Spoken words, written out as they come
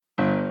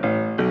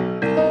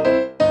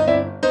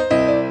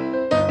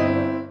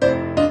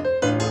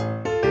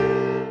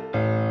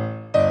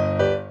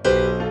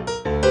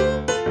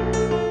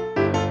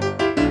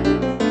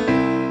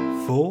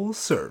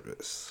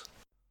service.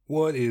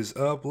 What is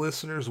up,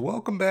 listeners?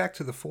 Welcome back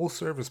to the Full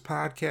Service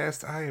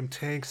Podcast. I am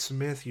Tank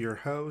Smith, your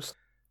host,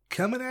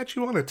 coming at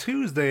you on a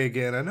Tuesday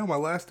again. I know my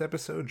last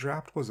episode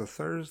dropped was a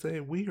Thursday.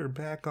 We are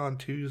back on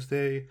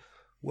Tuesday.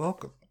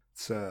 Welcome.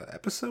 It's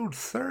episode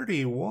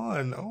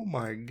 31. Oh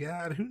my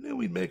God, who knew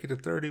we'd make it to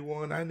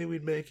 31? I knew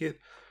we'd make it.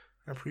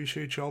 I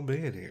appreciate y'all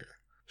being here.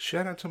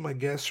 Shout out to my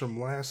guests from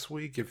last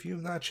week. If you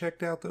have not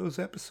checked out those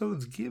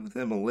episodes, give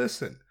them a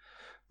listen.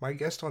 My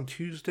guest on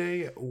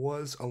Tuesday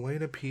was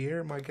Elena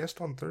Pierre. My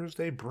guest on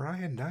Thursday,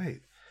 Brian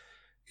Knight.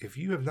 If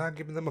you have not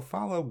given them a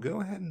follow,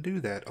 go ahead and do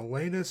that.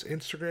 Elena's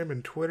Instagram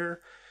and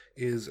Twitter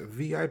is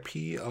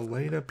VIP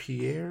Elena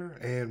Pierre,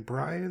 and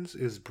Brian's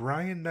is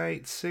Brian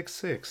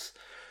Knight66.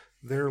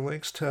 There are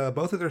links to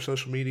both of their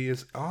social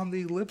medias on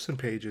the Libsyn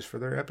pages for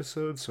their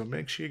episodes, so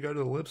make sure you go to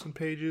the Libsyn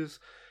pages.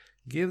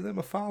 Give them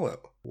a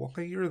follow. While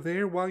you're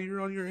there, while you're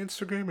on your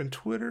Instagram and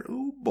Twitter,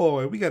 oh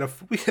boy, we got an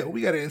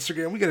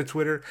Instagram, we got a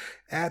Twitter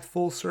at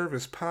Full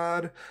Service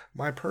Pod.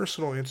 My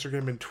personal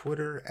Instagram and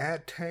Twitter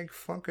at Tank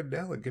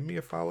Funkadelic. Give me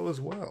a follow as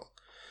well.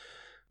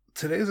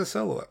 Today's a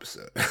solo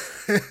episode.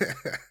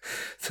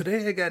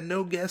 Today I got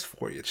no guest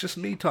for you. It's just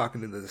me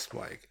talking into this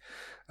mic.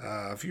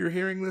 If you're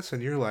hearing this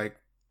and you're like,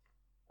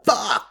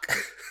 fuck!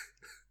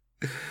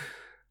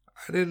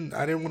 I didn't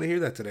want to hear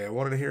that today. I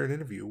wanted to hear an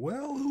interview.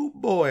 Well, oh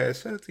boy, I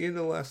said at the end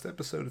of the last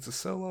episode, it's a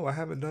solo. I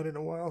haven't done it in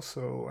a while,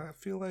 so I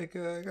feel like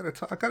I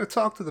gotta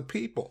talk to the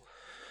people.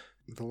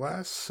 The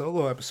last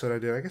solo episode I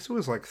did, I guess it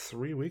was like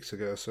 3 weeks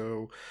ago,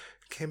 so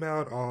it came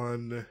out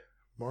on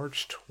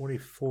March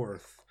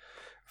 24th.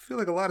 I feel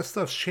like a lot of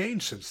stuff's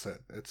changed since then.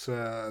 It's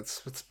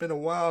been a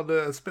wild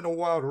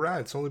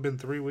ride. It's only been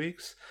 3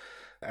 weeks.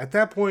 At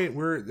that point,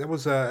 that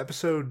was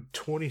episode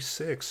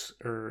 26,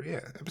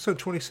 episode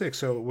 26.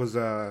 So it was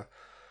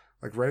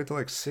like right at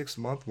the 6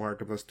 month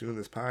mark of us doing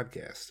this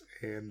podcast,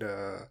 and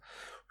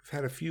we've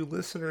had a few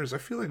listeners. I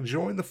feel like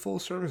joined the Full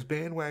Service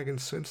bandwagon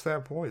since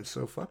that point.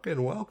 So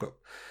fucking welcome.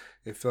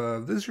 If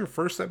this is your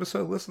first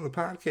episode, listen to the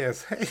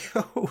podcast. Hey,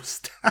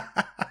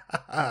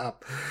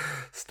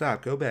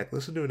 stop, go back,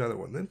 listen to another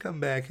one, then come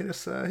back, hit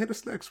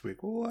us next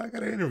week. Well, I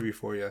got an interview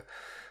for you,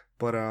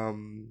 but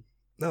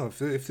no,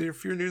 if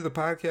you're new to the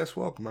podcast,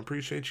 welcome. I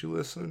appreciate you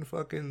listening.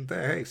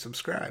 Hey,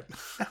 subscribe.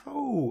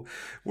 Oh,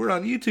 we're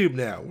on YouTube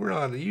now. We're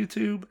on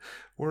YouTube.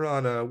 We're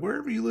on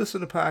wherever you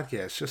listen to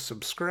podcasts. Just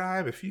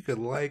subscribe. If you could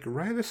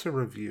write us a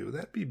review.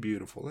 That'd be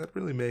beautiful. That'd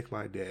really make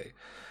my day.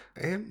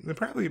 And it'd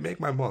probably make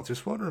my month.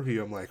 Just one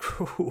review. I'm like,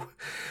 whew,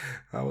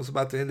 I was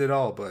about to end it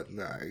all, but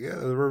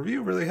the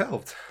review really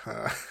helped.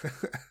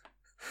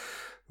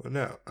 Well,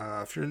 no,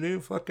 if you're new,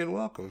 fucking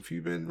welcome. If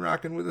you've been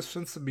rocking with us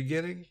since the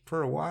beginning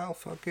for a while,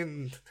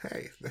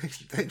 hey,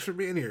 thanks for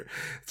being here.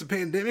 It's a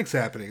pandemic's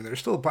happening. There's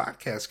still a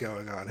podcast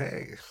going on.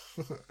 Hey,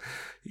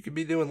 you could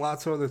be doing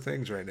lots of other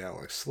things right now,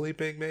 like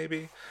sleeping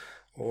maybe,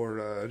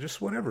 or just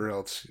whatever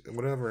else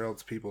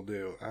people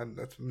do.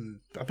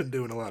 I've been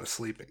doing a lot of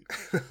sleeping.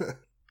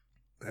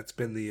 That's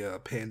been the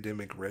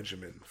pandemic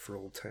regimen for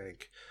old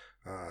Tank.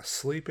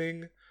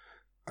 Sleeping.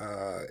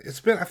 I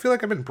feel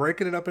like I've been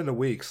breaking it up into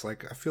weeks. I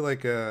feel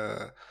like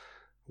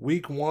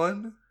week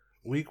one,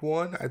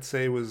 I'd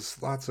say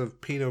was lots of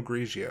Pinot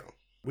Grigio.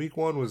 Week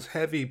one was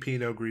heavy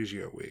Pinot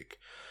Grigio week.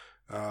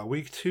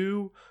 Week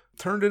two,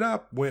 turned it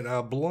up, went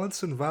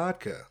blunts and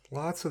vodka.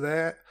 Lots of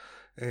that.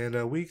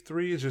 And week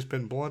three has just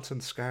been blunts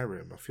and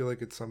Skyrim. I feel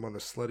like I'm on a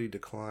slutty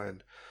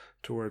decline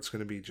to where it's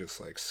going to be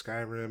just like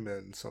Skyrim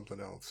and something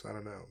else. I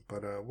don't know.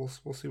 But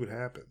we'll see what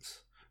happens.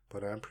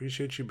 But I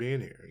appreciate you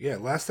being here. Yeah,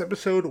 last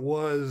episode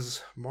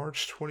was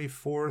March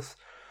 24th,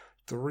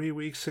 3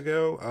 weeks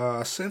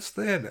ago. Since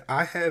then,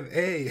 I've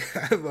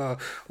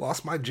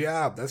lost my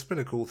job. That's been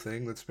a cool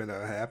thing that's been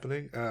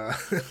happening.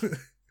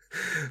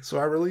 So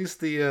I released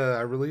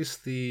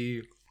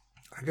the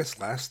I guess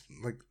last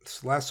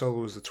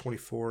solo was the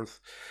 24th,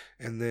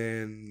 and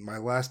then my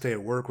last day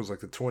at work was the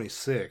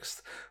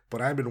 26th.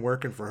 But I've been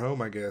working from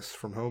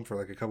home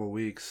for a couple of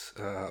weeks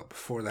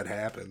before that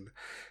happened,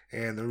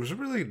 and there was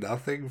really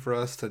nothing for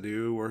us to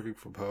do working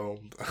from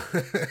home.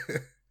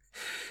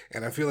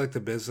 And I feel like the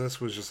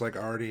business was just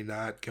already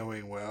not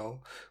going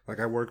well.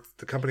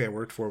 The company I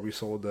worked for, we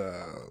sold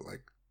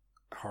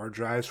hard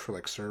drives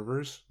for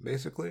servers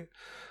basically.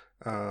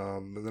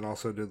 And then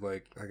also did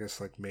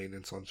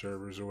maintenance on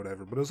servers or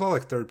whatever, but it was all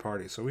third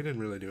party, so we didn't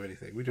really do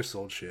anything. We just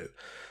sold shit,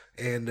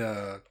 and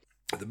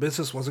the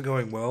business wasn't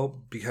going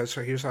well because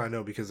here's how I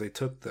know, because they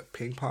took the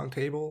ping pong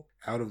table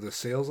out of the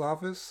sales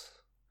office,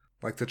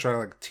 to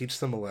try to teach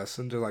them a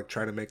lesson to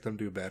try to make them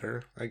do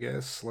better. I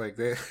guess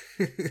they.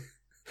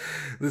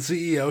 The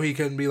CEO, he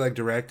couldn't be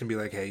direct and be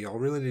hey, y'all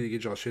really need to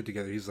get y'all shit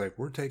together. He's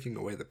we're taking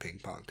away the ping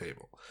pong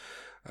table.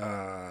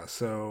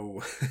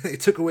 So they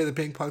took away the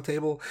ping pong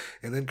table,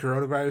 and then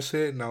coronavirus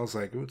hit, and I was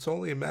it's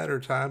only a matter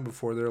of time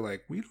before they're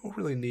we don't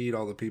really need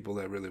all the people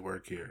that really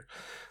work here.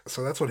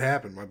 So that's what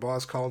happened. My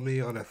boss called me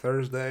on a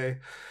Thursday,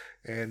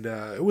 and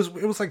it was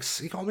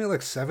he called me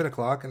at 7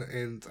 o'clock,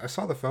 and I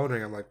saw the phone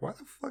ring. I'm why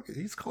the fuck?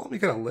 He's calling me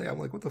kind of late. I'm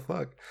what the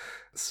fuck?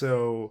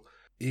 So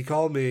he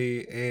called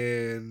me,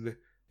 and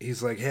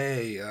he's like,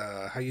 "Hey,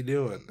 how you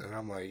doing?" And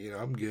I'm like,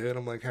 "I'm good."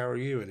 I'm like, "How are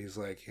you?" And he's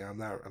like, "Yeah, I'm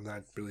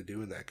not really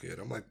doing that good."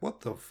 I'm like,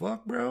 "What the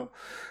fuck, bro?"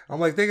 I'm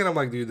like,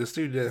 dude, this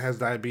dude that has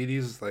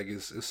diabetes, like,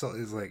 is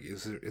something is like,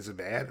 is it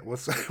bad?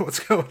 What's what's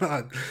going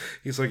on?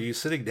 He's like, "Are you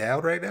sitting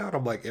down right now?" And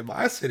I'm like, "Am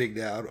I sitting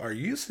down? Are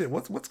you sitting?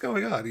 What's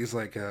going on?" He's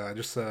like, "I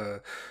just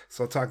so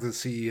I talked to the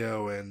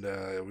CEO, and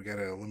we got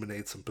to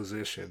eliminate some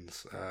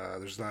positions.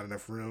 There's not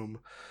enough room."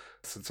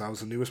 Since I was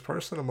the newest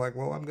person, I'm like,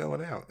 well, I'm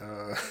going out.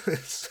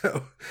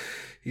 So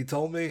he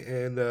told me,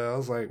 and I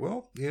was like,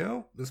 well,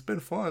 it's been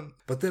fun.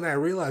 But then I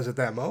realized at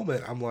that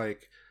moment, I'm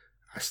like,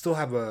 I still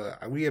have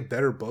we have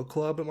Better Book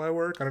Club in my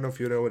work. I don't know if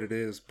you know what it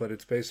is, but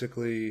it's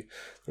basically,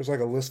 there's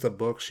like a list of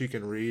books you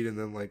can read and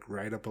then like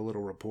write up a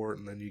little report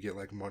and then you get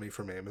like money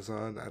from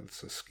Amazon.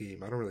 That's a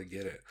scheme. I don't really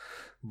get it.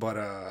 But,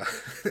 I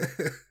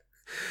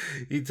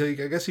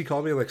guess he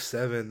called me at like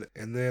 7,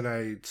 and then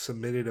I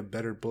submitted a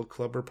Better Book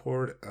Club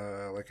report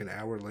like an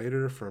hour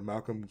later for a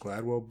Malcolm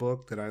Gladwell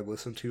book that I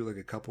listened to like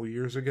a couple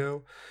years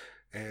ago,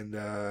 and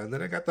then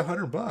I got the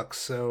 $100.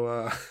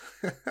 So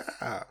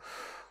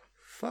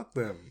fuck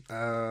them.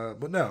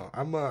 But no,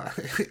 I'm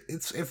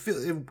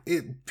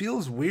it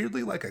feels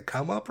weirdly like a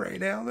come up right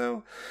now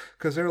though,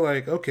 because they're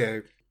like,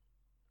 okay,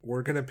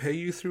 we're gonna pay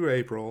you through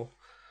April,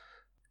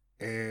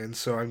 and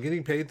so I'm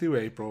getting paid through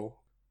April,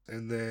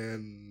 and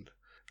then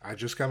I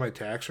just got my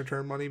tax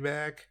return money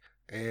back,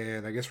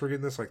 and I guess we're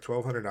getting this like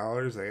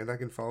 $1,200, and I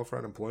can file for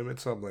unemployment.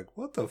 So I'm like,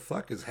 what the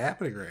fuck is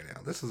happening right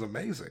now? This is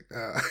amazing.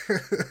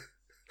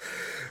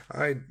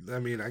 I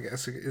mean, I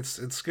guess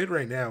it's good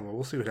right now, but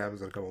we'll see what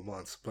happens in a couple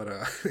months. But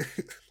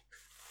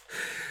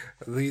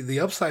the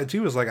upside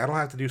too is like I don't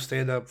have to do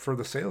stand up for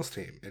the sales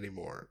team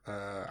anymore.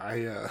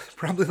 I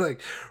probably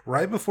like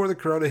right before the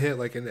corona hit,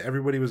 like and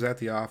everybody was at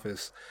the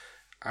office.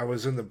 I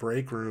was in the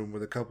break room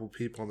with a couple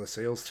people on the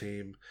sales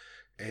team,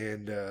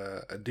 and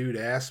a dude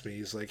asked me,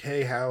 he's like,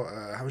 "Hey, how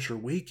was your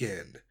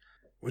weekend?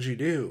 What'd you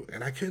do?"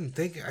 And I couldn't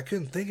think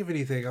of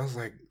anything. I was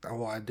like, "Oh,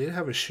 well, I did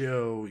have a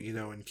show,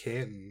 in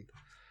Canton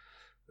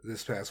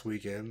this past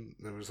weekend.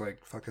 There was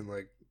like fucking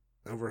like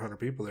over 100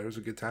 people there. It was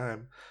a good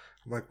time."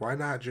 I'm like, "Why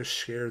not just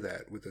share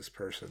that with this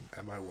person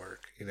at my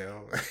work, and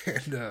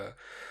I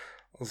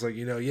was like,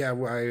 yeah,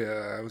 well,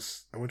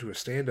 I went to a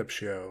stand up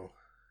show,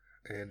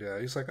 and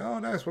he's like, "Oh,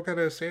 nice. What kind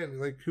of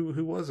stand? Like,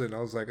 who was it?" And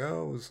I was like,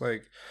 "Oh, it was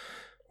like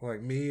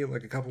me and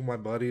like a couple of my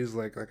buddies.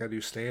 Like I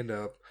do stand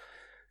up."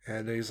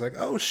 And he's like,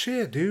 "Oh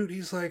shit, dude."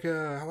 He's like,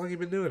 "How long you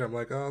been doing?" I'm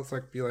like, "Oh, it's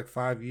like be like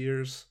 5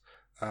 years."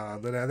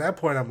 Then at that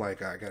point, I'm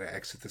like, I gotta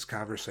exit this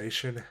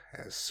conversation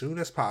as soon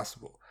as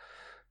possible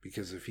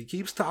because if he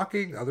keeps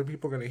talking, other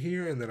people are gonna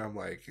hear, and then I'm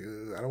like,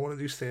 I don't want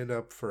to do stand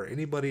up for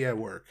anybody at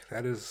work.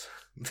 That is,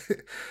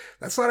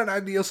 that's not an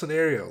ideal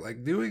scenario.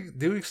 Like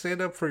doing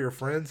stand up for your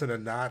friends and a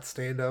not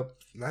stand up,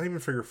 not even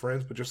for your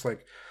friends, but just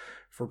like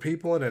for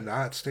people in a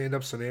not stand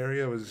up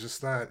scenario is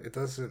just not. It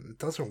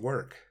doesn't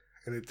work,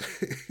 and it.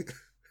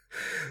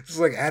 It's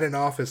like at an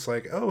office,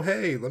 like, oh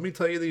hey, let me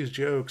tell you these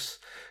jokes,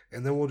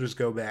 and then we'll just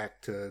go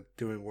back to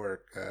doing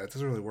work. It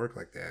doesn't really work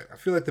like that. I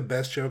feel like the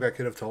best joke I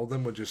could have told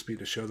them would just be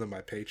to show them my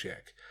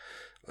paycheck.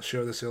 I'll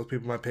show the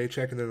salespeople my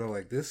paycheck, and then they're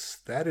like,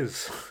 that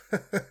is,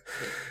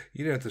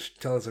 you don't have to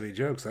tell us any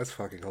jokes. That's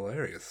fucking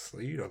hilarious.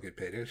 You don't get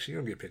paid. You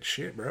don't get paid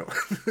shit, bro."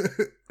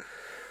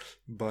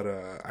 But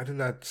I did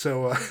not.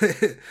 So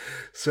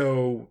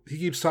so he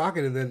keeps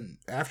talking, and then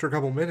after a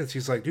couple minutes,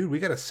 he's like, "Dude, we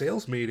got a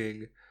sales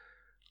meeting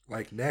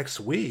like next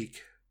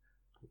week.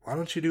 Why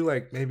don't you do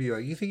like maybe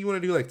like you think you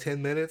want to do like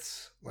 10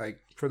 minutes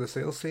like for the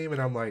sales team?"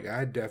 And I'm like,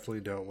 I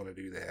definitely don't want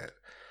to do that.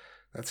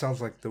 That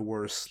sounds like the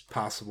worst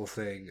possible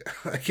thing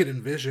I could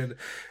envision.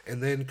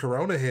 And then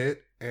Corona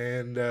hit,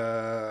 and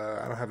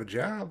I don't have a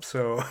job,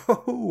 so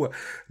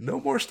no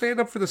more stand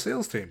up for the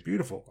sales team.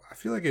 Beautiful. I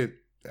feel like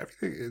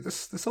everything.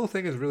 This whole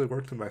thing has really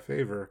worked in my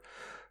favor.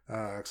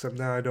 Except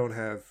now I don't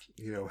have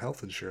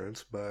health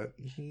insurance. But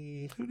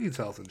who needs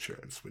health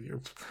insurance when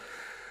you're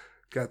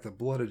got the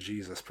blood of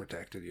Jesus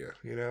protected you?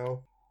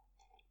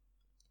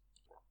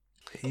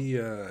 He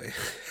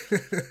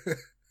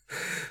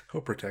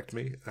he'll protect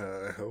me.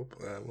 I hope.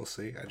 We'll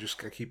see. I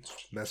keep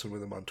messing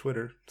with him on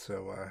Twitter,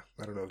 so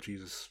I don't know if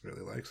Jesus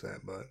really likes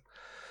that, but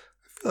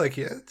I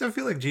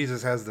feel like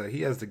Jesus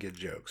he has the good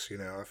jokes.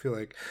 I feel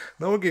like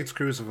no one gets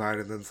crucified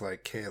and then's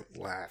like can't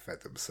laugh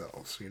at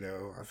themselves.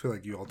 I feel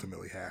like you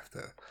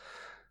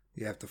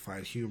have to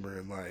find humor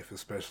in life,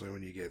 especially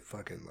when you get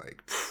fucking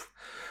like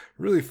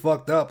really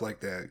fucked up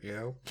like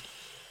that.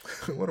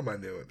 What am I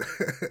doing?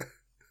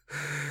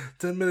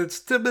 10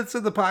 minutes in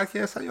the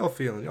podcast. How y'all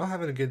feeling? Y'all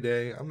having a good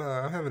day? I'm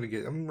having a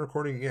good. I'm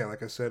recording. Yeah,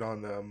 like I said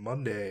on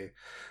Monday.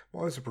 I'm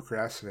always a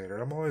procrastinator.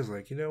 I'm always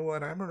like, you know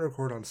what? I'm gonna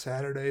record on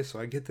Saturday, so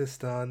I get this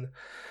done.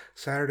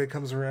 Saturday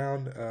comes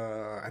around.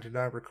 I did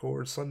not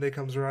record. Sunday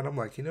comes around. I'm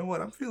like, you know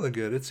what? I'm feeling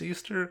good. It's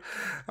Easter.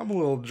 I'm a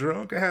little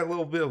drunk. I had a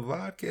little bit of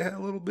vodka. I had a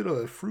little bit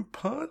of fruit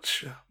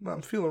punch.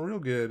 I'm feeling real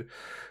good.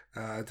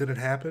 It didn't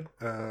happen.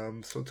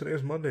 So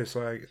today's Monday,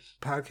 so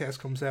podcast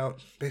comes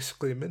out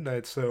basically at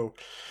midnight. So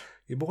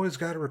your boys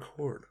got to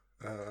record.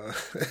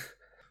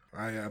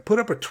 I put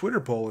up a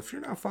Twitter poll. If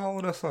you're not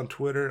following us on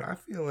Twitter, I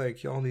feel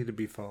like y'all need to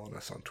be following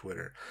us on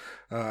Twitter.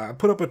 I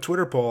put up a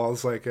Twitter poll. I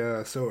was like,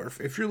 so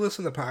if you're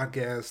listening to the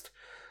podcast,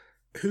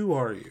 who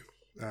are you?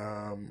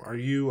 Are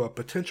you a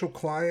potential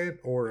client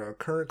or a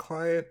current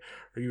client?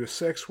 Are you a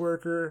sex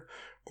worker?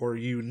 Or are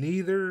you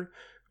neither?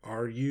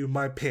 Are you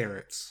my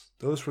parents?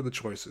 Those were the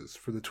choices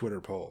for the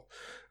Twitter poll.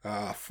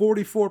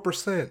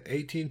 44%,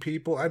 18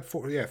 people.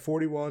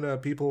 41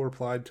 people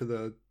replied to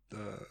the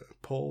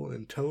poll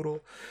in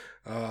total.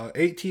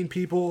 18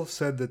 people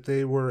said that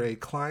they were a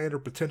client or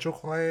potential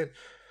client.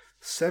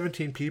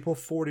 17 people,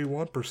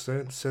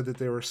 41%, said that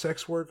they were a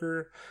sex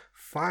worker.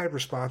 5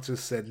 responses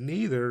said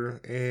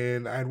neither.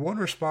 And I had 1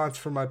 response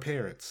from my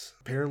parents.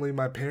 Apparently,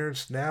 my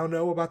parents now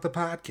know about the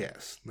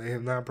podcast. They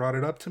have not brought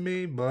it up to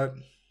me, but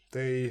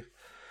they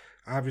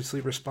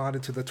obviously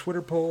responded to the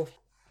Twitter poll.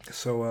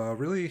 So,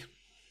 really,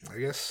 I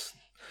guess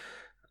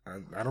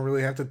I don't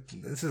really have to.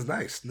 This is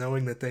nice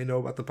knowing that they know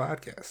about the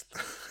podcast.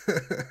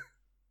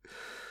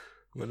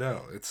 But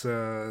no, it's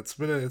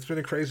been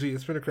a crazy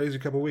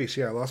couple of weeks.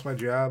 Yeah, I lost my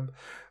job,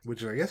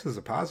 which I guess is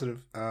a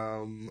positive.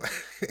 I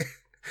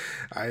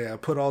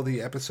put all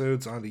the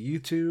episodes onto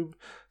YouTube,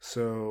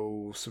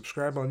 so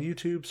subscribe on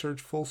YouTube. Search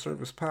Full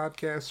Service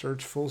Podcast.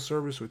 Search Full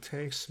Service with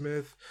Tank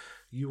Smith.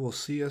 You will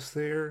see us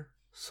there.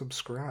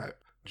 Subscribe.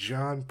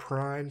 John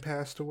Prine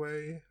passed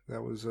away.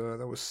 That was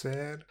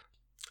sad.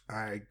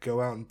 I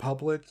go out in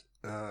public.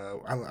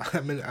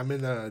 I'm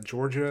in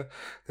Georgia.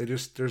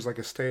 There's like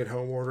a stay at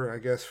home order, I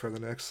guess, for the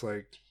next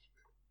like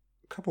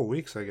couple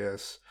weeks, I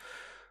guess.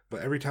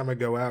 But every time I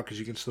go out, because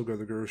you can still go to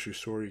the grocery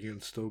store, you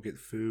can still get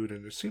food,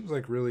 and it seems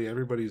like really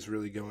everybody's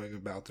really going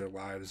about their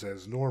lives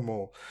as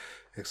normal,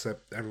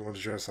 except everyone's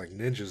dressed like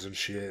ninjas and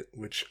shit,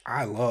 which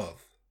I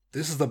love.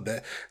 This is the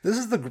best.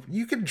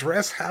 You can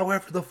dress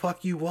however the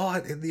fuck you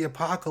want in the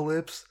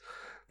apocalypse.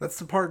 That's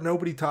the part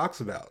nobody talks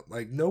about.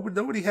 Like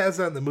nobody has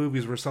that in the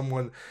movies where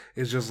someone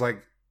is just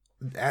like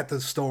at the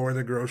store in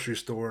the grocery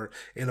store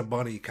in a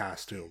bunny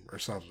costume or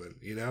something.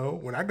 You know,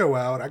 when I go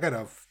out, I got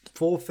a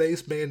full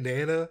face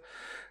bandana,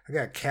 I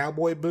got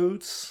cowboy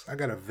boots, I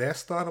got a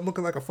vest on. I'm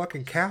looking like a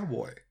fucking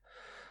cowboy.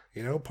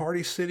 You know,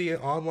 Party City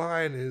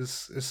Online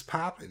is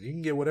popping. You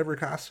can get whatever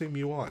costume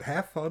you want.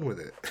 Have fun with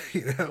it.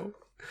 You know.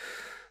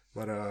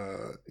 But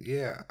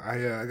yeah,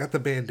 I got the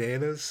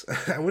bandanas.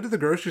 I went to the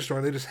grocery store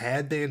and they just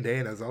had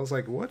bandanas. I was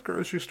like, what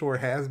grocery store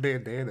has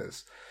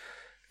bandanas?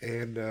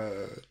 And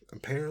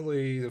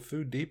apparently the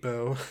Food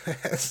Depot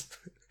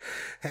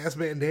has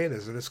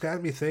bandanas, and it's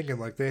got me thinking.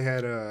 Like they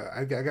had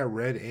I got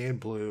red and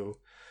blue,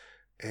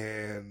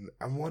 and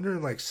I'm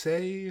wondering, like,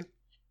 say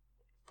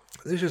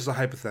this is just a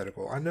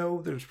hypothetical. I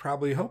know there's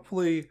probably,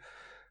 hopefully,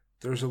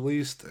 there's at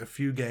least a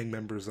few gang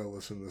members that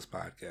listen to this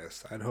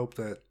podcast. I'd hope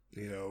that,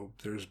 you know,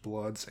 there's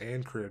Bloods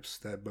and Crips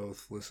that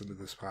both listen to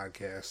this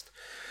podcast.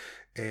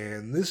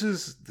 And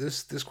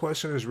this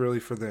question is really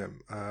for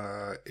them.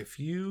 If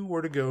you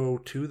were to go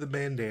to the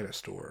bandana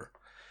store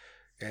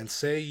and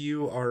say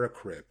you are a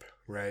Crip,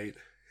 right?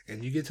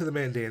 And you get to the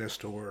bandana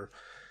store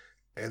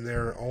and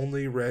there are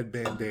only red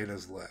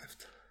bandanas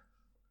left.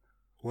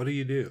 What do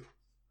you do?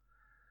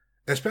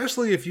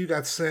 Especially if you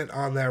got sent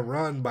on that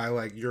run by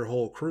like your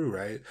whole crew,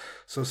 right?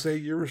 So say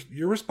you're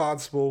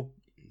responsible.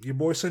 Your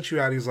boy sent you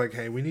out. He's like,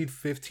 hey, we need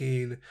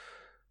 15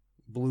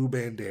 blue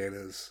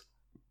bandanas.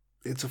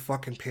 It's a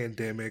fucking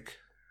pandemic.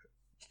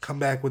 Come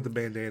back with the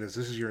bandanas.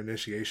 This is your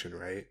initiation,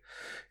 right?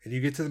 And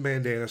you get to the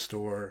bandana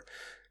store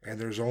and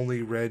there's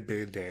only red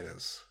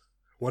bandanas.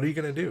 What are you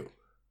going to do?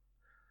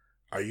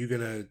 Are you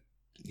going to,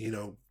 you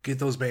know, get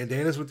those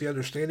bandanas with the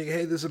understanding,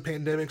 hey, this is a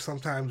pandemic.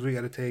 Sometimes we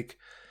got to take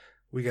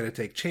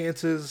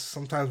chances.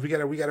 Sometimes we got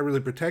to really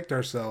protect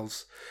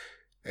ourselves,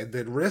 and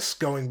then risk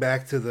going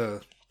back to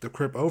the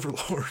Crip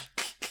Overlord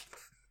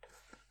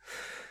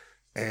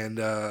and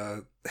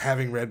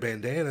having red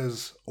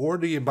bandanas? Or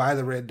do you buy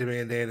the red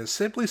bandanas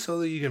simply so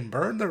that you can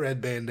burn the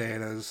red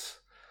bandanas?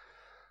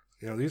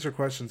 You know, these are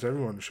questions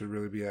everyone should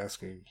really be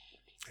asking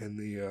in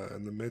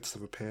the midst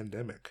of a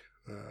pandemic.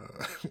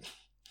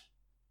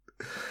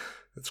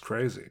 It's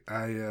crazy.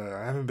 I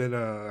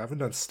haven't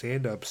done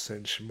stand up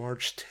since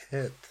March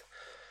 10th.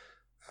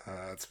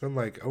 It's been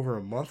like over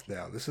a month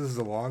now. This is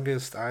the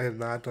longest I have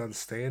not done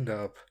stand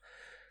up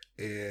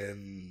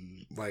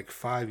in like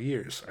 5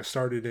 years. I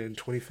started in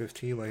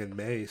 2015, like in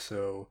May,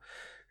 so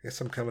I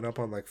guess I'm coming up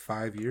on like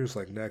 5 years,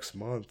 like next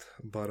month.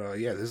 But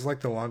yeah, this is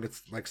like the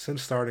longest, like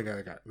since starting.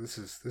 I got this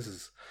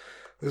is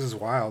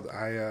wild.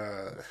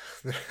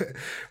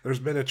 There's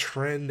been a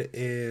trend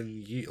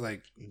in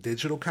like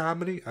digital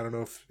comedy. I don't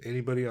know if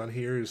anybody on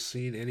here has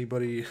seen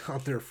anybody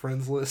on their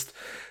friends list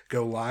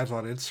go live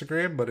on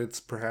Instagram, but it's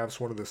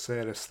perhaps one of the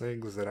saddest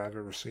things that I've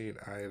ever seen.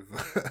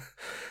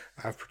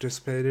 I've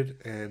participated,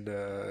 and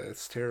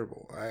it's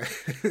terrible. I've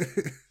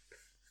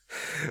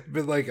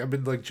been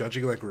like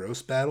judging like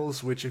roast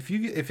battles, which if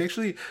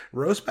actually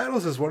roast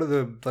battles is one of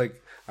the, like,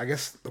 I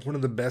guess one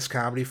of the best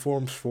comedy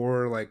forms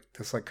for like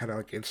this like kind of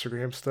like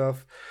Instagram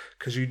stuff,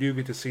 because you do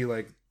get to see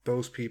like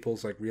those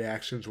people's like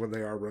reactions when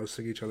they are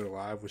roasting each other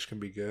live, which can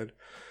be good.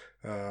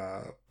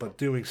 But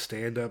doing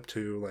stand up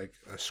to like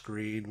a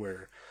screen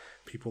where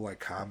people like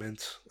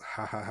comment,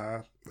 ha ha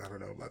ha. I don't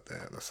know about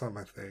that. That's not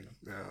my thing.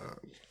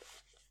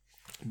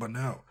 But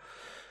no,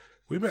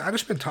 I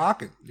just been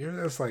talking. You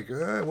know, it's like,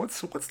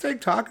 what's Dave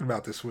talking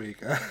about this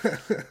week?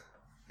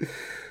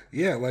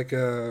 Yeah, like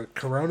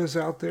Corona's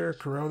out there.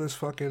 Corona's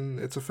fucking.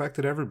 It's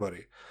affected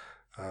everybody.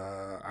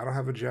 I don't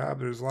have a job.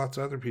 There's lots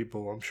of other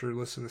people I'm sure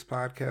listening to this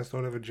podcast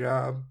don't have a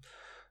job.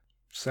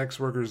 Sex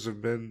workers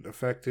have been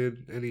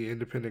affected. Any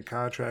independent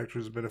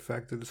contractors have been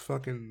affected. It's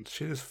fucking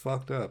shit is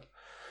fucked up.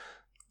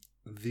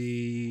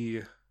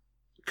 The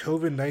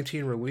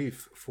COVID-19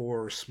 relief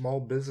for small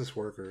business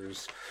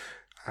workers.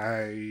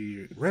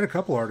 I read a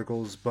couple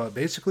articles, but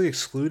basically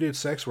excluded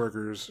sex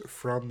workers uh,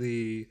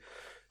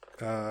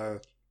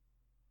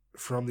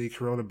 from the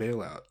Corona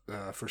bailout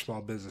for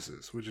small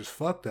businesses, which is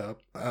fucked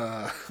up.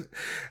 I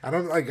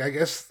don't like. I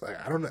guess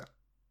I don't know.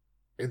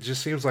 It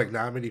just seems like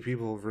not many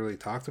people have really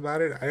talked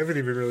about it. I haven't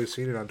even really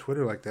seen it on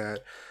Twitter like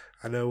that.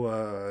 I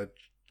know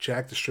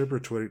Jack the Stripper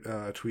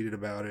tweeted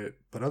about it,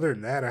 but other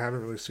than that, I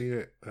haven't really seen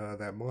it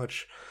that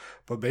much.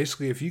 But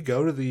basically, if you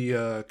go to the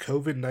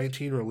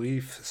COVID-19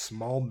 relief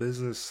small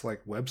business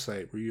like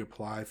website where you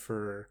apply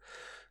for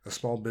a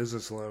small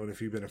business loan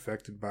if you've been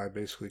affected by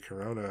basically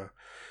Corona,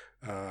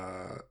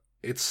 uh,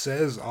 it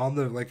says on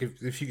the like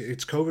if you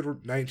it's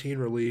COVID-19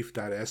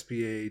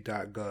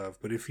 relief.sba.gov,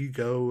 but if you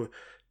go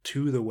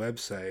to the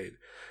website,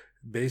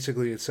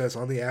 basically it says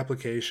on the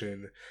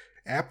application,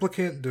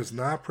 applicant does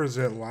not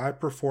present live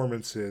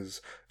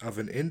performances of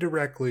an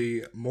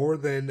indirectly more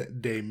than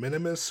de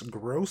minimis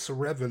gross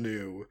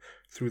revenue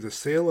through the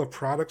sale of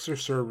products or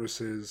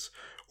services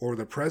or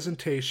the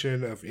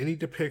presentation of any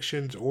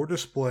depictions or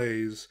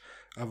displays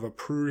of a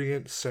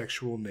prurient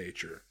sexual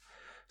nature.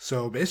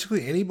 So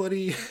basically,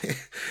 anybody,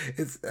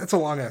 that's a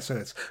long ass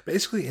sentence.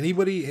 Basically,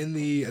 anybody in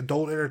the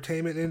adult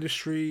entertainment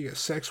industry,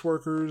 sex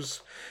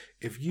workers,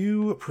 if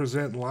you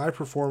present live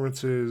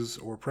performances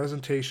or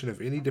presentation of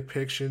any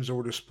depictions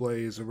or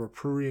displays of a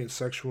prurient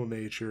sexual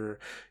nature,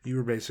 you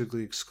are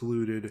basically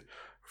excluded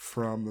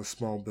from the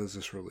small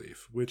business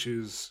relief, which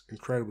is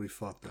incredibly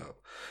fucked up.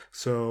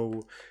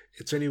 So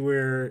it's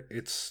anywhere,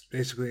 it's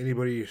basically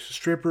anybody,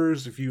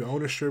 strippers, if you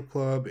own a strip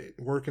club,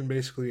 work in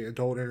basically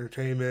adult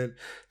entertainment,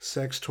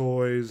 sex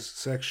toys,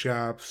 sex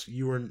shops,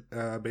 you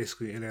are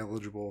basically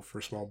ineligible for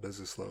small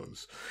business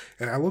loans.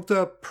 And I looked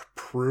up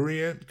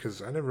prurient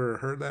because I never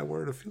heard that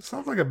word. It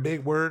sounds like a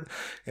big word,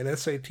 an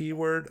SAT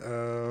word.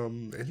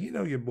 And you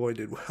know your boy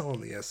did well on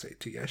the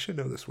SAT. I should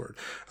know this word.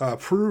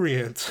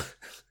 Prurient.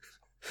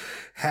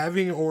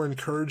 Having or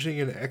encouraging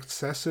an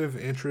excessive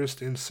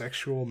interest in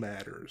sexual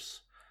matters.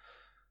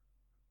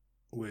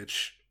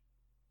 Which,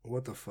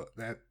 what the fuck?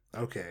 That,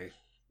 okay.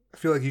 I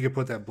feel like you could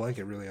put that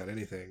blanket really on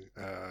anything.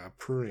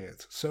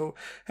 Prurient. So,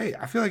 hey,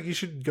 I feel like you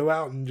should go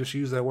out and just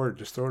use that word.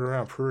 Just throw it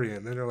around, prurient.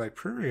 And then they're like,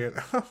 prurient?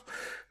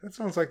 That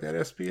sounds like that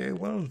SBA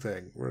loan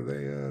thing where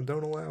they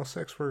don't allow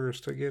sex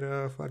workers to get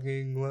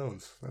fucking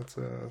loans. That's,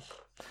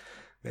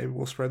 maybe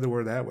we'll spread the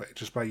word that way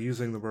just by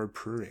using the word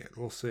prurient.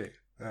 We'll see.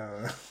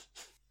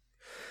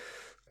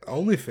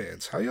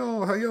 OnlyFans. How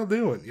y'all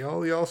doing?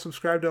 Y'all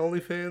subscribe to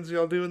OnlyFans?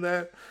 Y'all doing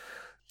that?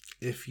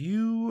 If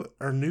you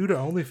are new to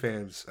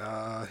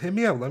OnlyFans, hit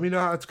me up. Let me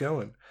know how it's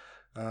going.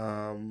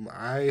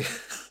 I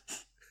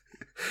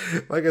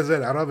like I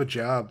said, I don't have a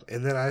job,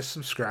 and then I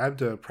subscribe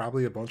to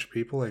probably a bunch of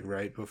people. Like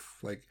right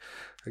before, like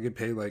I get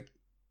paid like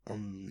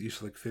on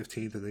usually like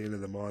 15th at the end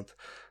of the month.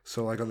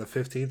 So like on the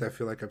 15th, I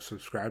feel like I've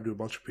subscribed to a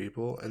bunch of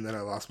people, and then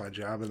I lost my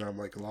job, and I'm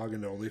like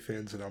logging to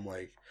OnlyFans, and I'm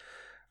like,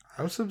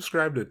 I'm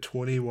subscribed to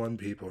 21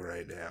 people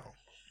right now.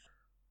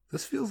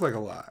 This feels like a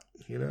lot,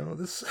 you know?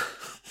 This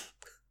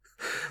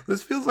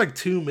this feels like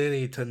too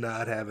many to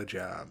not have a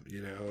job,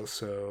 you know?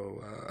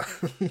 So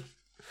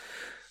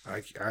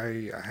I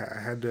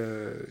had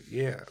to,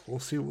 yeah, we'll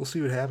see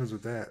what happens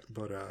with that.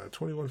 But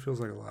 21 feels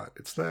like a lot.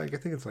 It's not, I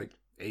think it's like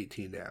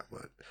 18 now,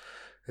 but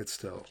it's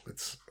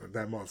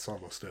that month's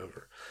almost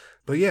over.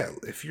 But yeah,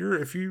 if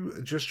you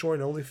just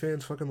joined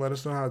OnlyFans, fucking let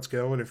us know how it's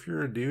going. If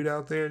you're a dude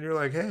out there and you're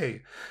like,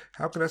 hey,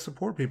 how can I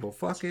support people?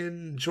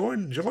 Fucking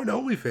join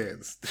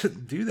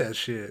OnlyFans. Do that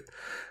shit.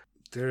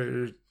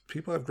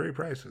 People have great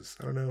prices.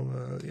 I don't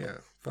know. Yeah,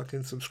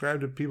 fucking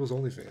subscribe to people's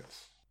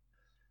OnlyFans.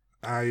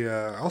 I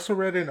also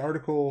read an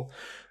article.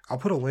 I'll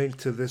put a link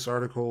to this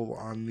article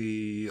on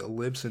the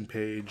Libsyn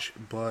page,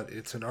 but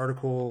it's an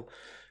article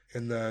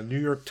in the New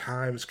York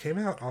Times. Came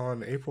out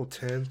on April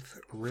 10th,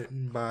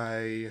 written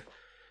by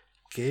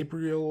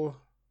Gabrielle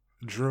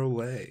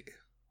Drolet.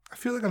 I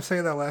feel like I'm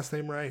saying that last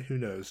name right. Who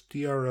knows?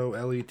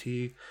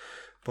 Drolet.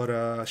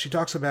 But she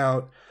talks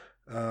about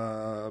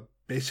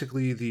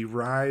basically the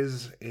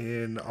rise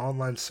in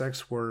online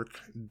sex work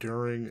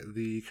during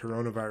the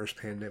coronavirus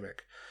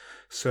pandemic.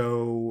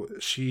 So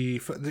if she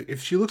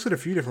looks at a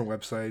few different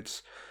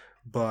websites,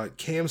 but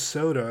Cam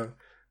Soda,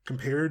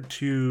 compared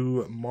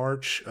to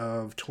March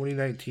of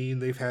 2019,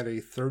 they've had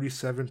a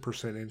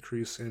 37%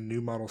 increase in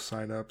new model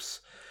signups,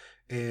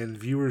 and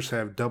viewers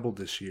have doubled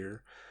this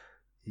year.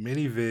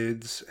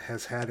 ManyVids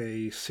has had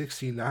a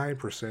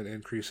 69%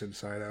 increase in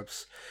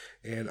signups,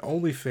 and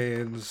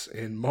OnlyFans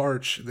in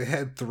March, they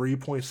had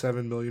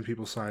 3.7 million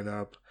people sign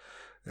up,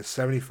 a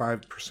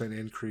 75%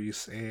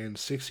 increase, and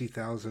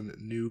 60,000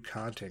 new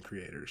content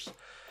creators.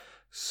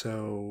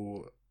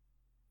 So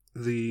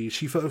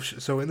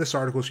so in this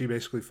article, she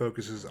basically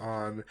focuses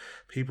on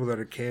people that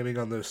are camming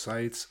on those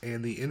sites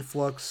and the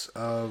influx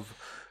of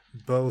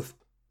both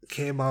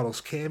cam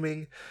models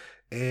camming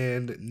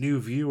and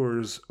new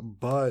viewers,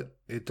 but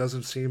it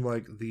doesn't seem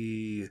like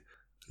the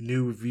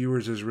new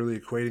viewers is really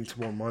equating to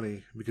more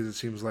money, because it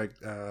seems like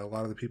a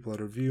lot of the people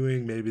that are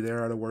viewing, maybe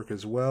they're out of work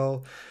as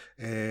well,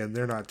 and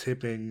they're not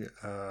tipping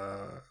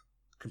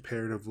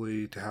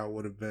comparatively to how it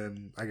would have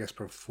been, I guess,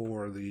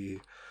 before the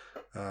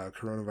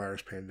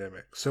coronavirus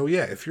pandemic. So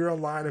yeah, if you're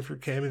online, if you're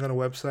camming on a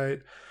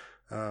website,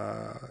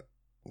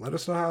 let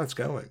us know how it's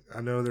going.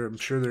 I'm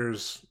sure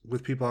there's,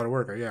 with people out of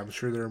work, I'm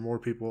sure there are more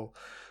people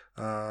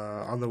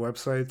on the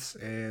websites,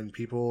 and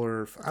people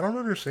are, I don't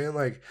understand,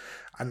 like,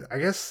 I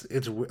guess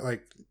it's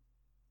like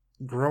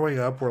growing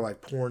up where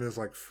like porn is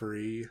like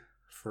free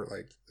for,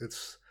 like,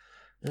 it's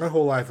my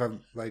whole life,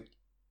 I'm like,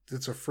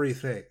 it's a free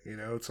thing,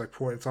 it's like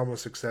porn, it's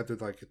almost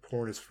accepted, like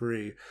porn is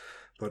free,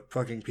 but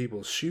fucking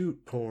people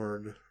shoot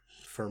porn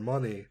for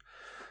money,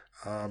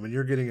 and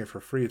you're getting it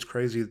for free. It's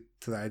crazy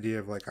to the idea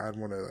of like, I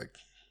want to, like,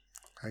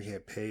 I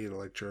can't pay to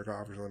like jerk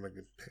off or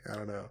something. I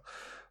don't know.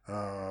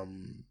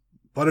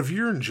 But if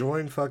you're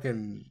enjoying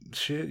fucking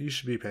shit, you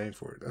should be paying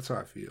for it. That's how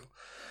I feel.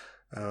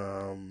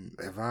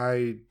 Have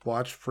I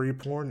watched free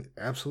porn?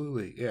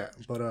 Absolutely, yeah.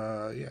 But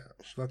yeah,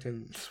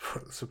 fucking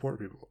support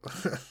people.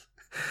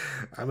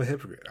 I'm a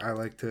hypocrite. I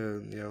like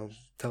to,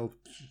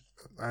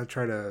 I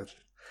try to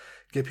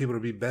get people to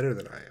be better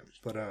than I am.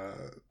 But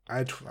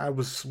I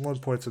was one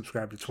point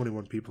subscribed to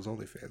 21 People's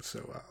OnlyFans,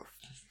 so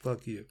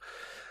fuck you.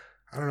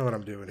 I don't know what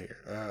I'm doing here.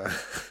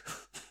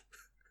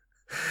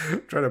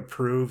 Trying to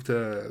prove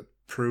to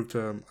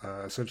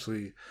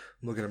essentially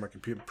looking at my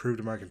computer, prove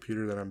to my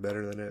computer that I'm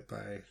better than it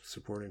by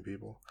supporting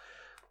people.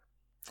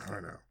 I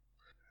don't know.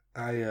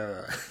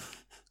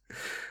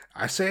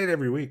 I say it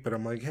every week, but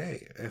I'm like,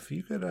 hey, if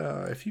you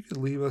could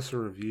leave us a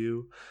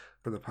review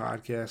for the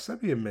podcast,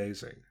 that'd be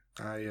amazing.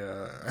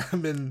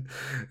 I've been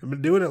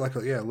doing it like a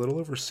little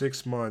over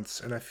 6 months,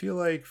 and I feel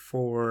like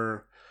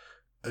for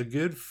a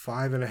good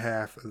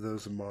 5.5 of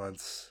those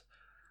months,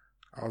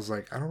 I was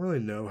like, I don't really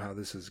know how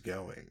this is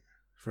going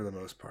for the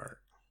most part.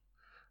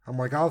 I'm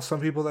like, I'll have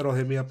some people that'll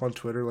hit me up on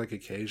Twitter like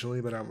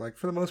occasionally, but I'm like,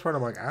 for the most part,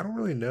 I'm like, I don't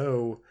really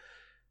know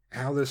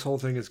how this whole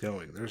thing is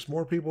going. There's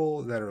more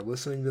people that are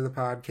listening to the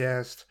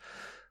podcast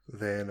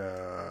than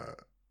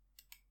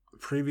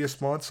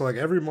previous months. So like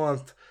every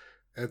month,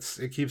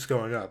 it keeps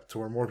going up to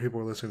where more people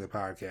are listening to the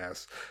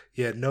podcast.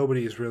 Yet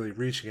nobody is really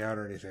reaching out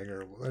or anything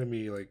or letting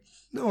me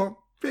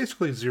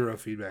basically zero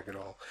feedback at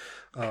all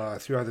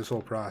throughout this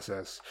whole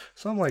process.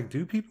 So I'm like,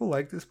 do people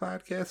like this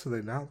podcast? Do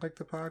they not like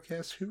the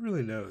podcast? Who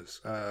really knows?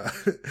 I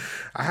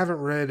haven't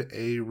read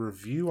a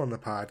review on the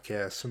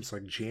podcast since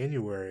like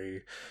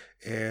January,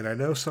 and I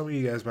know some of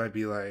you guys might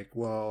be like,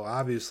 well,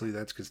 obviously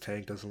that's because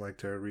Tank doesn't like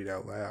to read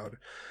out loud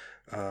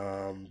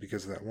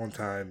because of that one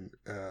time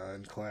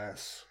in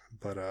class.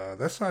 But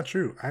that's not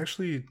true. I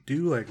actually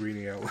do like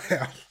reading out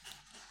loud.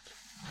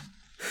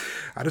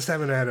 I just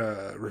haven't had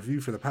a review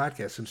for the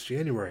podcast since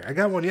January. I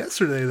got one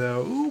yesterday,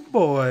 though. Ooh,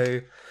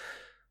 boy.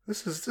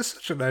 This is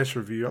such a nice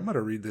review. I'm going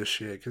to read this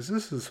shit because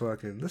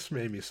this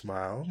made me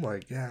smile. I'm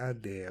like,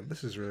 God damn,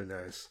 this is really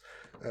nice.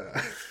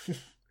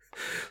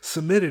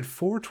 Submitted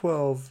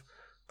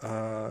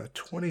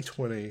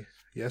 4/12/2020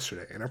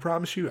 yesterday. And I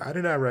promise you, I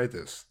did not write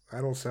this.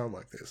 I don't sound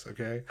like this,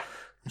 okay?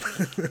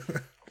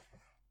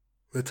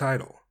 The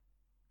title,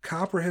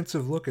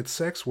 Comprehensive Look at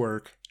Sex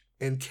Work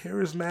and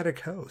Charismatic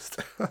Host.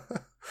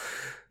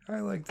 I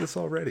like this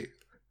already.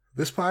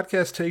 This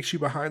podcast takes you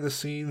behind the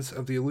scenes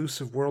of the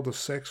elusive world of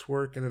sex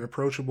work in an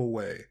approachable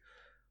way.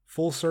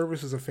 Full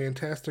Service is a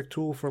fantastic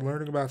tool for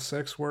learning about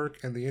sex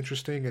work and the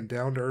interesting and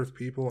down-to-earth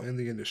people in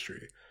the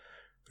industry.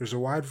 There's a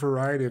wide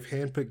variety of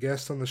handpicked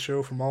guests on the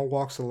show from all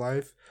walks of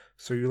life,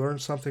 so you learn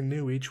something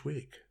new each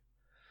week.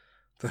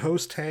 The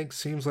host, Tank,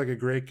 seems like a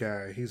great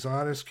guy. He's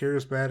honest,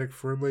 charismatic,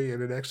 friendly,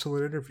 and an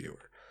excellent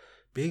interviewer.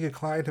 Being a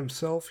client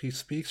himself, he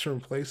speaks from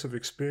a place of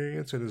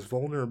experience, and his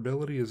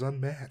vulnerability is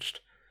unmatched.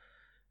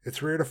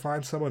 It's rare to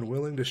find someone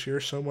willing to share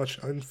so much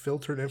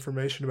unfiltered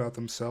information about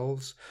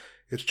themselves.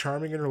 It's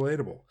charming and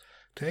relatable.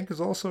 Tank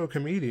is also a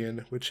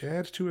comedian, which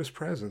adds to his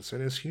presence,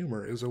 and his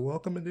humor is a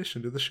welcome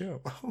addition to the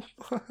show.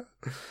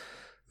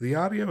 The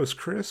audio is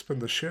crisp,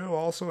 and the show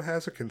also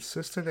has a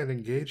consistent and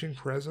engaging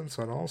presence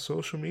on all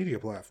social media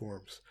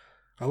platforms.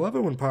 I love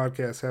it when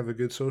podcasts have a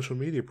good social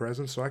media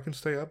presence so I can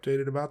stay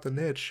updated about the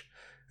niche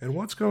and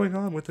what's going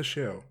on with the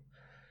show.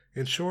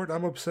 In short,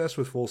 I'm obsessed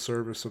with Full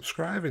Service.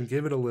 Subscribe and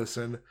give it a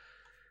listen.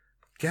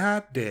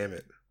 God damn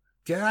it.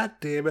 God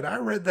damn it. I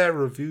read that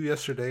review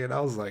yesterday and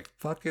I was like,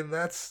 fucking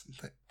that's...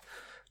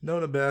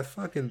 Nona Beth,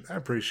 fucking, I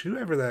appreciate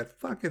whoever that,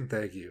 fucking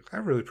thank you. I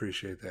really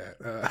appreciate that.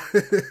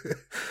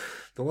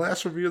 the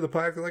last review of the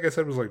podcast, like I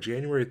said, was like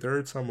January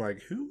 3rd. So I'm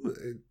like, who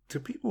do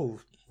people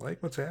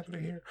like what's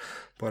happening here?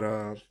 But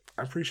I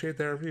appreciate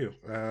that review.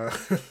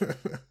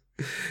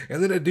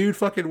 And then a dude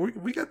fucking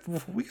we got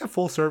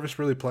full service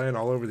really playing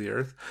all over the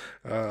earth.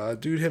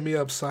 Dude hit me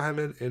up,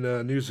 Simon, in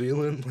New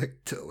Zealand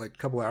like a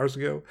couple hours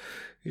ago.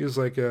 He was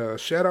like,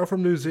 shout out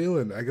from New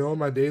Zealand. I go on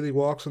my daily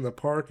walks in the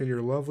park and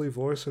your lovely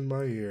voice in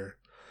my ear,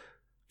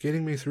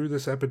 getting me through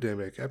this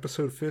epidemic.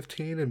 Episode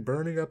 15 and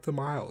burning up the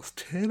miles.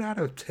 10 out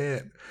of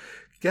 10.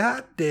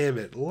 God damn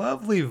it.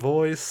 Lovely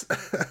voice.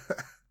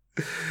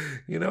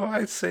 You know,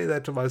 I say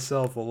that to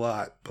myself a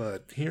lot,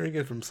 but hearing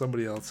it from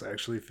somebody else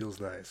actually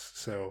feels nice.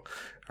 So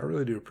I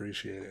really do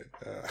appreciate it.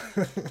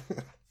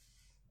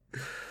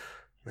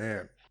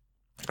 Man,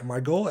 my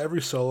goal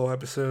every solo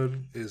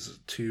episode is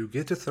to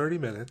get to 30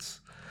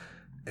 minutes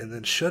and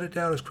then shut it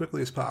down as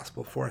quickly as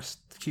possible before I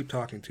keep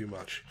talking too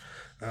much.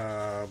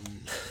 But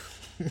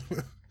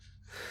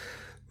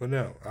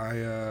no, I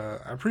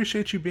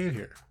appreciate you being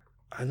here.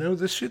 I know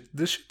this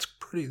shit's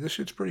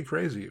pretty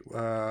crazy.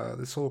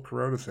 This whole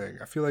Corona thing.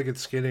 I feel like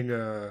it's getting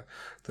the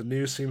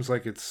news seems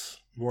like it's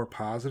more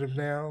positive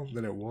now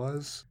than it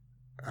was.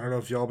 I don't know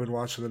if y'all been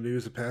watching the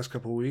news the past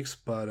couple weeks,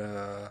 but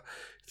it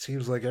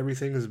seems like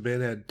everything has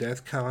been at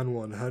DEFCON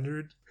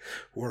 100.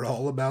 We're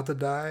all about to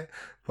die,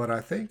 but I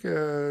think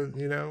you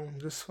know,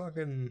 just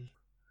fucking,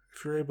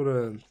 if you're able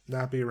to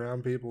not be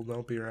around people,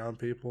 don't be around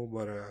people.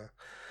 But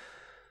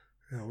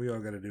you know, we all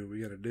gotta do what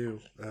we gotta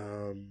do.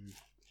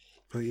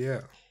 But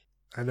yeah,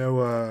 I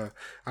know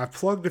I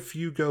plugged a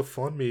few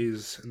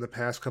GoFundMes in the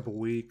past couple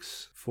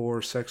weeks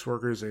for sex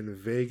workers in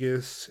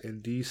Vegas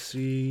and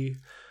DC,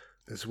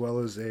 as well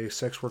as a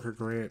sex worker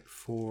grant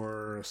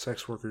for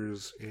sex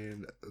workers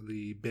in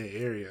the Bay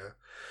Area.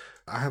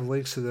 I have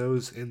links to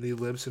those in the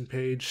Libsyn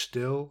page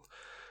still.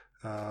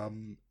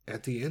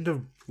 At the end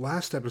of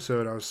last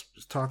episode, I was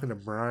talking to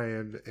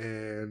Brian,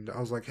 and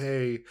I was like,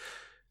 hey,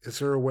 is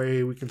there a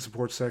way we can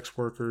support sex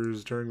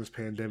workers during this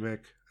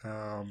pandemic?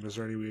 Is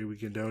there any way we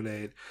can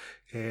donate?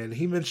 And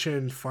he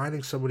mentioned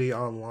finding somebody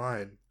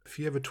online. If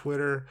you have a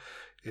Twitter,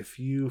 if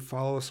you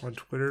follow us on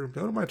Twitter,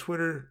 go to my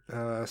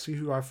Twitter, see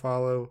who I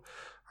follow.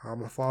 I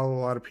follow a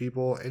lot of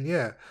people. And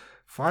yeah,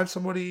 find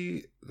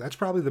somebody. That's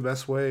probably the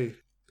best way.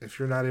 If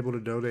you're not able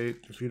to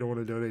donate, if you don't want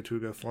to donate to a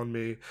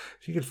GoFundMe,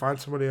 if you can find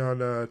somebody on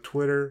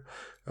Twitter,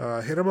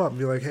 hit them up and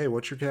be like, hey,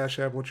 what's your Cash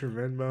App? What's your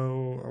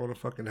Venmo? I want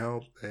to fucking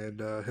help. And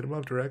hit them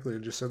up directly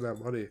and just send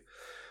that money.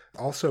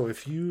 Also,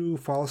 if you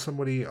follow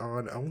somebody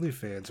on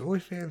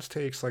OnlyFans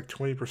takes like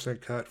 20%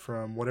 cut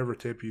from whatever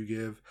tip you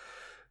give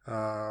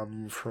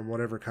from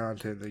whatever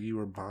content that you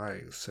are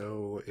buying.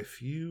 So if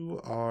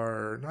you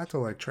are, not to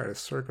like try to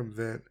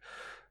circumvent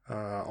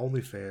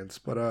OnlyFans,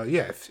 but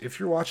yeah, if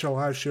you're watching a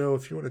live show,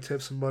 if you want to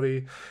tip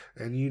somebody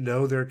and you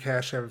know their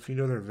Cash App, if you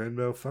know their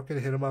Venmo,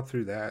 fucking hit them up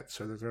through that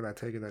so that they're not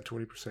taking that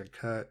 20%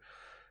 cut,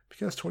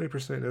 because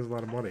 20% is a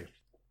lot of money.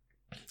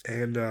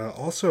 And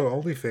also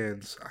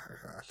OnlyFans,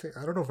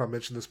 I don't know if I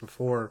mentioned this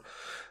before,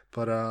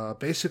 but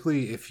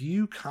basically if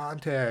you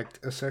contact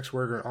a sex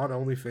worker on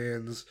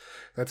OnlyFans,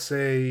 let's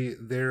say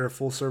they're a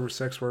full service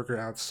sex worker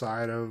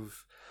outside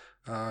of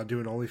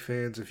doing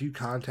OnlyFans, if you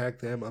contact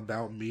them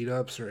about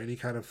meetups or any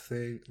kind of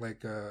thing,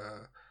 like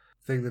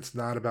thing that's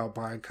not about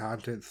buying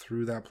content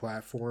through that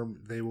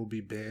platform, they will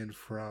be banned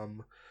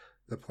from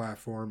the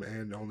platform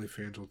and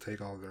OnlyFans will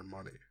take all of their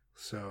money.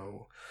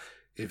 So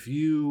if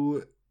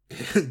you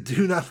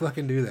do not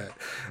fucking do that.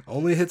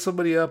 Only hit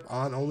somebody up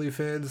on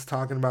OnlyFans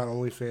talking about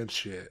OnlyFans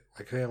shit.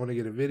 Like, hey, I want to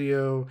get a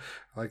video.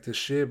 I like this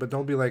shit, but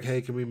don't be like,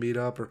 hey, can we meet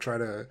up, or try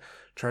to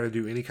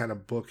do any kind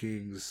of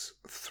bookings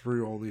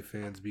through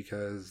OnlyFans,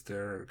 because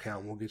their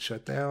account will get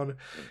shut down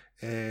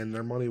and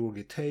their money will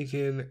get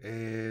taken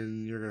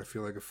and you're gonna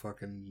feel like a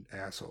fucking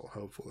asshole,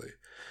 hopefully.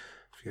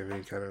 If you have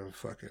any kind of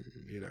fucking,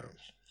 you know,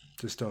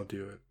 just don't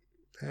do it.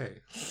 Hey,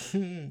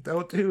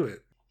 don't do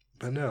it.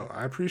 But no,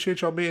 I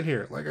appreciate y'all being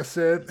here. Like I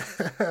said,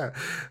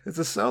 it's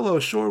a solo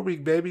short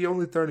week, baby.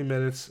 Only 30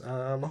 minutes.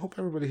 I hope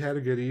everybody had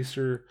a good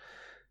Easter,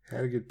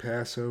 had a good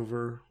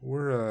Passover.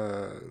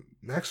 We're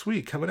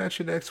coming at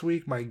you next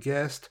week. My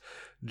guest,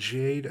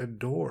 Jade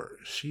Adore.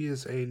 She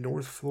is a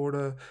North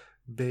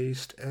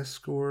Florida-based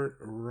escort,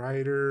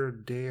 writer,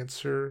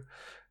 dancer.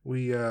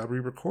 We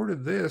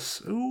recorded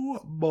this,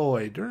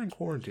 during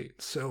quarantine.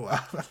 So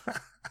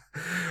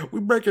we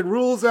breaking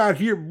rules out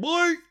here,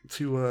 boy.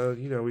 To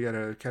we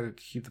gotta kind of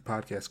keep the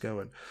podcast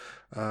going.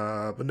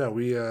 But no,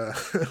 we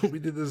we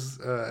did this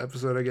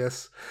episode, I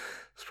guess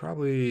it's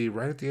probably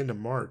right at the end of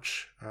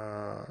March.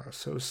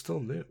 So it's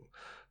still new.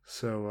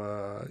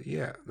 So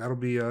yeah, that'll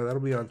be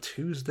on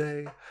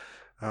Tuesday.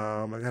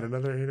 I got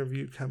another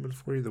interview coming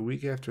for you the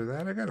week after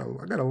that. I got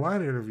a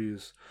line of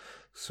interviews.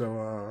 So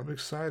I'm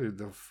excited.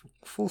 The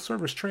full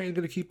service train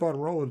going to keep on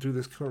rolling through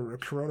this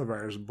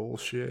coronavirus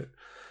bullshit.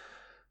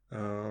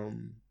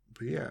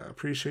 But yeah, I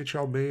appreciate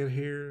y'all being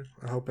here.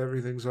 I hope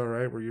everything's all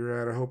right where you're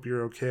at. I hope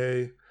you're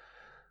okay.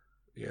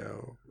 You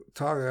know,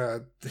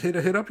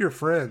 hit up your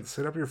friends.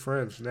 Hit up your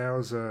friends.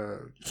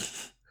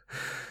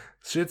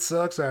 Shit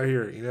sucks out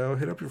here, you know.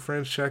 Hit up your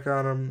friends, check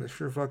on them. If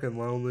you're fucking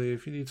lonely,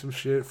 if you need some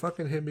shit,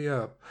 fucking hit me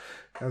up.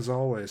 As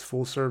always,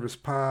 full service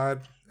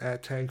pod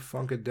at Tank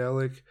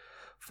Funkadelic.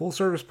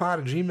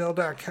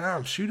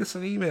 FullServicePod@gmail.com. Shoot us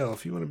an email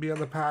if you want to be on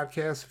the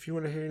podcast. If you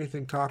want to hear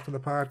anything talked on the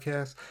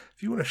podcast.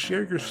 If you want to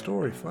share your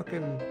story,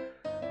 fucking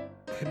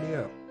hit me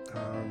up.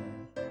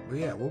 But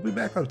yeah, we'll be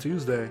back on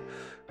Tuesday.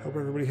 Hope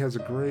everybody has a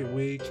great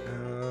week.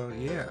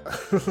 Yeah,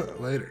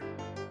 later.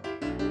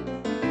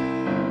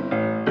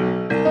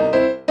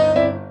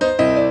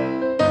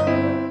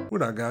 We're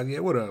not gone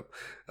yet. What up?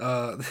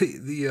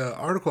 The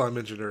article I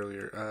mentioned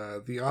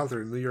earlier, the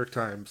author in the New York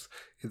Times,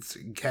 it's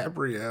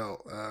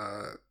Gabrielle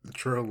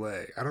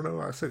Trolle. I don't know.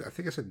 I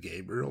think I said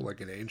Gabriel, like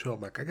an angel.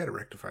 I'm like, I gotta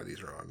rectify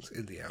these wrongs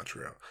in the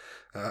outro.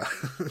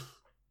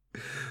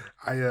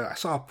 I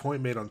saw a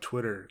point made on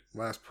Twitter.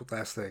 Last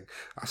thing,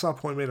 I saw a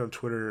point made on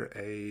Twitter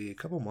a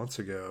couple months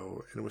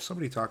ago, and it was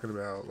somebody talking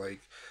about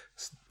like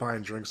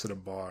buying drinks at a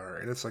bar,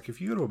 and it's like if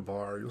you go to a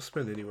bar, you'll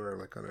spend anywhere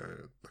like on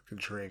a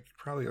drink,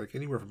 probably like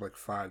anywhere from like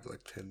 $5 to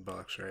like $10,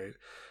 right?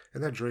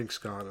 And that drink's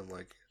gone in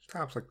like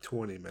tops like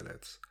 20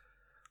 minutes.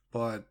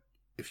 But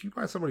if you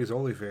buy somebody's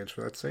OnlyFans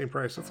for that same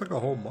price, that's like a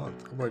whole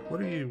month. I'm like,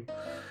 what are you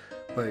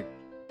like?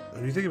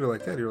 When you think of it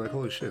like that, you're like,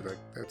 holy shit, like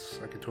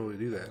I could totally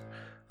do that.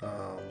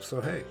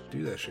 So hey,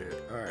 do that shit.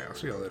 All right, I'll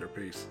see y'all later.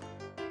 Peace.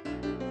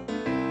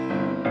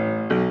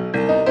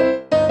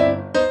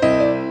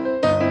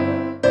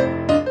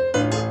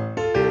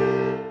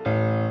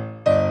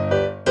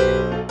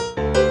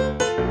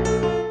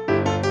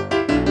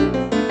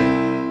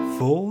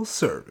 Full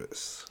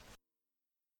service.